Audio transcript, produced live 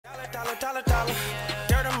Dollar, dollar, dollar.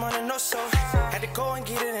 Dirty money, no soul. Had to go and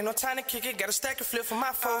get it, ain't no time to kick it. Got a stack to flip for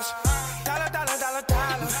my foes. Dollar, dollar, dollar,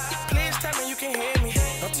 dollar. Please tell me you can hear me.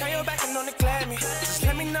 Don't turn your back and don't neglect me. Just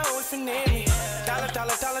let me know if you need me. Dollar,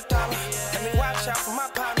 dollar, dollar, dollar. Let me watch out for my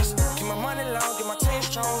partners. Keep my money long, get my team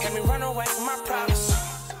strong. Let me run away from my problems.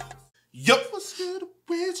 Yup, what's good,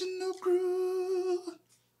 original crew?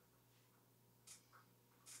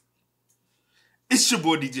 It's your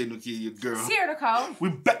boy DJ Nuki, your girl. Here to call. We're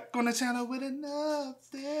back on the channel with another.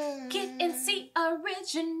 Kid and C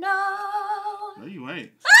original. No, you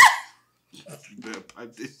ain't. You better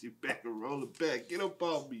pipe this shit back and roll it back. Get up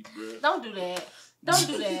on me, bro. Don't do that. Don't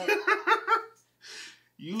do that.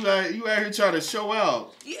 You out here trying to show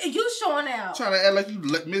out. You showing out. Trying to act like you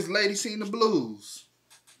Miss Lady seen the blues.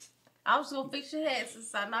 I was gonna fix your head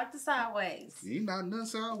since I knocked it sideways. You ain't knocked nothing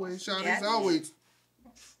sideways. Shot Yeah, is always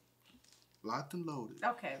locked and loaded.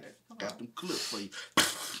 Okay, baby. Come Got on. them clips for you.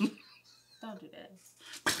 Don't do that.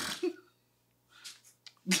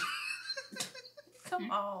 Come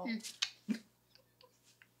on.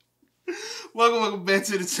 Welcome back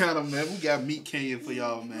to the channel, man. We got MeatCanyon for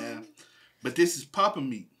y'all, man. But this is Papa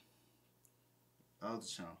Meat. That was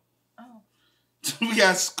the channel. Oh. We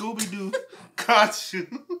got Scooby-Doo Caught You.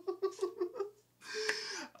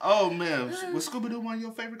 Oh, man. Was Scooby-Doo one of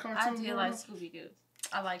your favorite cartoons? I did like Scooby-Doo.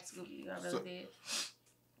 I liked Scooby-Doo. I really did.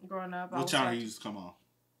 Growing up, what channel used to come on?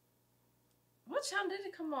 What channel did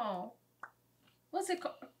it come on? Was it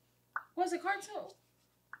cartoon? Was it cartoon?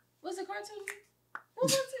 What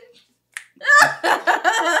was it?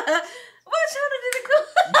 What channel did it come?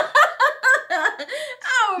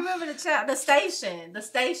 I don't remember the channel. The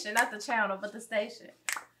station, not the channel, but the station.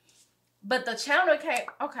 But the channel came.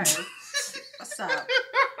 Okay, stop.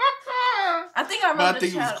 I think I remember. But I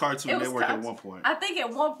think it was Cartoon Network at one point. I think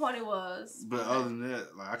at one point it was. But other than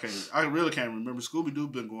that, like I really can't remember. Scooby-Doo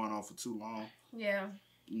been going on for too long. Yeah.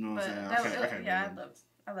 You know what I'm saying? I can't remember.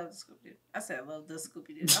 I love the Scooby-Doo. I said I love the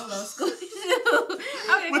Scooby-Doo. I love Scooby-Doo.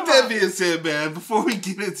 Okay, with that being said, man, before we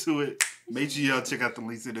get into it, make sure y'all check out the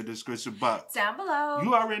links in the description box. Down below.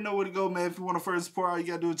 You already know where to go, man. If you want to further support, all you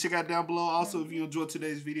got to do is check out down below. Also, if you enjoyed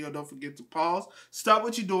today's video, don't forget to pause. Stop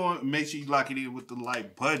what you're doing. And make sure you lock it in with the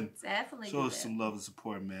like button. Definitely. Show us some love and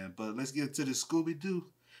support, man. But let's get to the Scooby-Doo.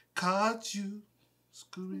 Caught you.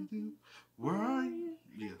 Scooby-Doo. Where are you?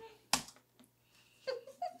 Yeah.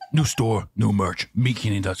 New store, new merch,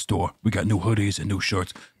 MeatCanyon.store. We got new hoodies and new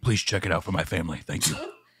shirts. Please check it out for my family. Thank you.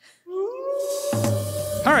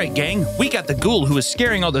 All right, gang, we got the ghoul who was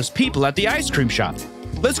scaring all those people at the ice cream shop.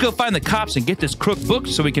 Let's go find the cops and get this crook booked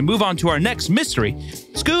so we can move on to our next mystery.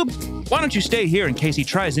 Scoob, why don't you stay here in case he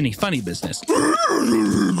tries any funny business?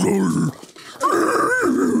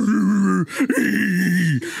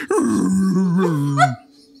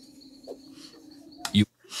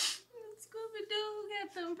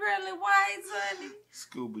 Them pearly whites, honey.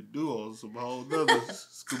 Scooby-Doo on some whole nother.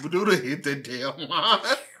 Scooby-Doo to hit that damn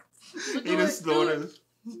line. He done snorted.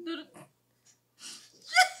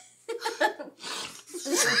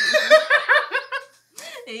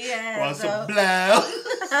 Yeah. Want some blow?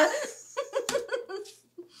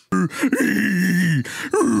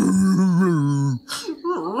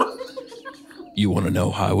 You want to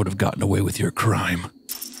know how I would have gotten away with your crime?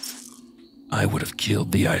 I would have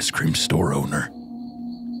killed the ice cream store owner,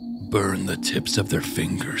 burned the tips of their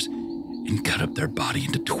fingers, and cut up their body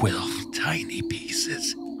into 12 tiny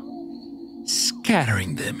pieces,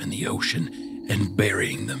 scattering them in the ocean and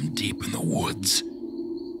burying them deep in the woods.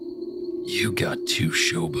 You got too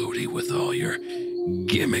showboaty with all your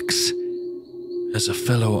gimmicks. As a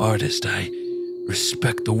fellow artist, I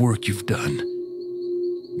respect the work you've done,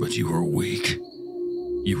 but you are weak.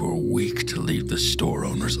 You are weak to leave the store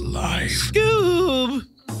owners alive. Scoob!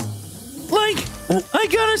 Like, I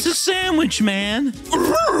got us a sandwich, man.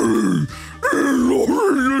 Oh,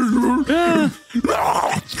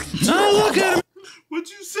 look at him.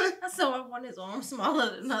 What'd you say? I saw one his arm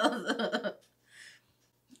smaller than the other.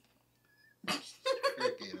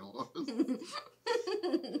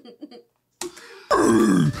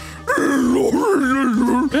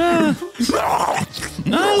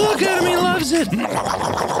 Oh, look at him, he loves it.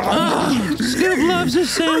 Scoob loves his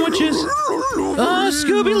sandwiches. Oh,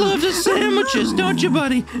 Scooby loves his sandwiches, don't you,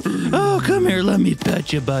 buddy? Oh, come here, let me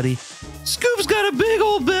pet you, buddy. Scoob's got a big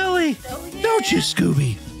old belly. Oh, yeah. Don't you,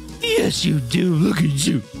 Scooby? Yes, you do. Look at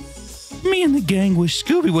you. Me and the gang wish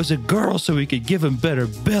Scooby was a girl so we could give him better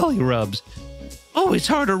belly rubs. Oh, it's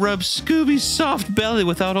hard to rub Scooby's soft belly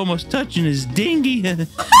without almost touching his dingy. Oops.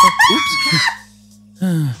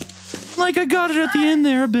 Like I got it at the end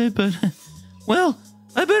there a bit, but... Well,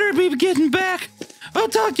 I better be getting back. I'll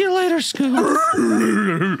talk to you later, Scoob.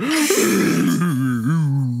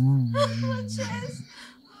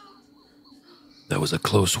 That was a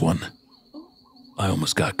close one. I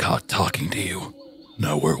almost got caught talking to you.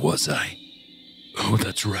 Now where was I? Oh,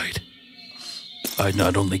 that's right. I'd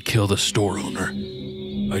not only kill the store owner,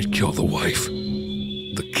 I'd kill the wife,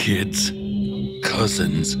 the kids,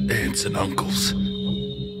 cousins, aunts, and uncles.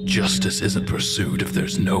 Justice isn't pursued if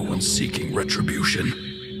there's no one seeking retribution.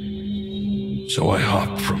 So I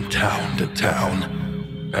hopped from town to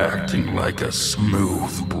town, acting like a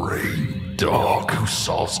smooth-brained dog who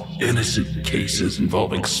solves innocent cases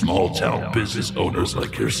involving small-town business owners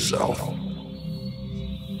like yourself.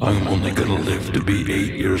 I'm only gonna live to be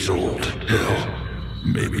 8 years old. Hell,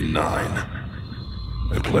 maybe 9.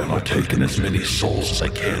 I plan on taking as many souls as I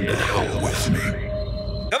can to hell with me.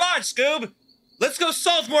 Come on, Scoob! Let's go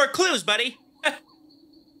solve more clues, buddy!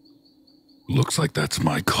 Looks like that's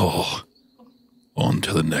my call. On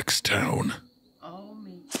to the next town. Oh,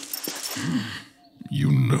 me.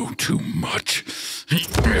 You know too much.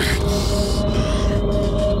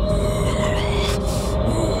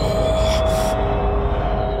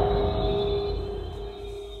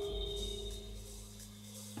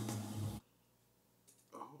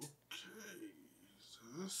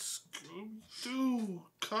 Scooby-Doo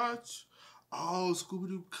caught you. Oh,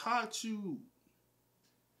 Scooby-Doo caught you.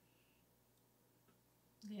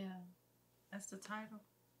 Yeah, that's the title.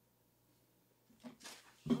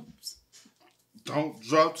 Oops. Don't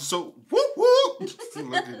drop the soap. Whoop, whoop.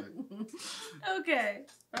 Look at it. Okay,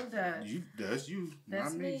 I'm done. That's you.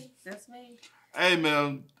 That's not me. That's me. Hey,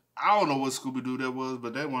 man. I don't know what Scooby-Doo that was,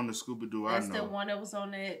 but that one the Scooby-Doo I know. That's the one that was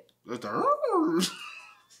on that. That's the...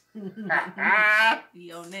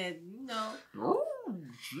 Be on that, you know. Oh,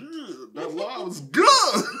 shit. That line was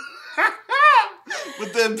good.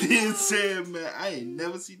 With that being said, man, I ain't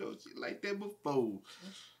never seen no shit like that before.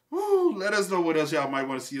 Woo, let us know what else y'all might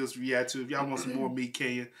want to see us react to. If y'all want some more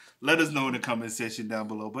MeatCanyon, let us know in the comment section down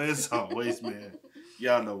below. But as always, man,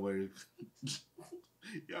 y'all know where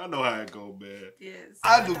y'all know how it go, man. Yes.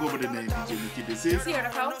 I do go by the name DJ Nikki. This is Here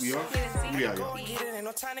to go. we are y'all. Ain't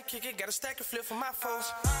no time to kick it, got a stack of flip for my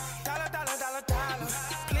foes. Dollar, dollar,